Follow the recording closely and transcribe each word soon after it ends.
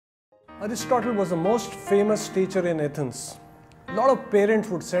Aristotle was the most famous teacher in Athens. A lot of parents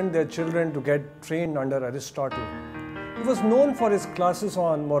would send their children to get trained under Aristotle. He was known for his classes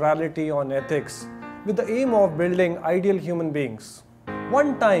on morality, on ethics, with the aim of building ideal human beings.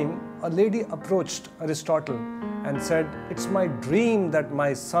 One time, a lady approached Aristotle and said, "It's my dream that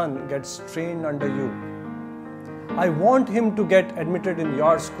my son gets trained under you. I want him to get admitted in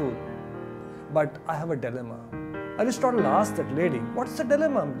your school, but I have a dilemma." Aristotle asked that lady, "What's the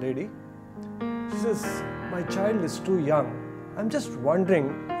dilemma, lady?" She says, "My child is too young. I'm just wondering,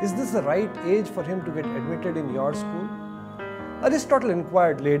 is this the right age for him to get admitted in your school?" Aristotle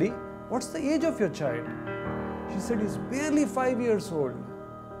inquired, "Lady, what's the age of your child?" She said, "He's barely 5 years old."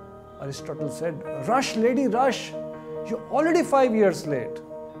 Aristotle said, "Rush, lady, rush. You're already 5 years late."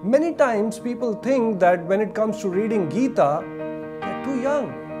 Many times people think that when it comes to reading Gita, they're too young.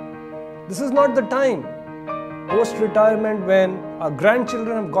 This is not the time. Post-retirement, when our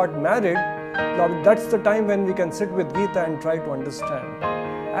grandchildren have got married, that's the time when we can sit with Gita and try to understand.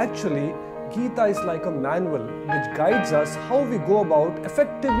 Actually, Gita is like a manual which guides us how we go about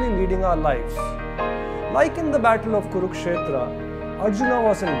effectively leading our lives. Like in the battle of Kurukshetra, Arjuna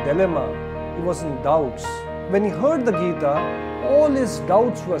was in dilemma, he was in doubts. When he heard the Gita, all his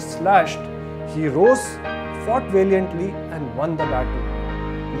doubts were slashed. He rose, fought valiantly and won the battle.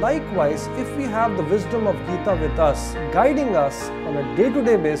 Likewise, if we have the wisdom of Gita with us, guiding us on a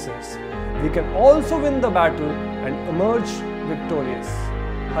day-to-day basis, we can also win the battle and emerge victorious.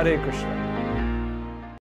 Hare Krishna.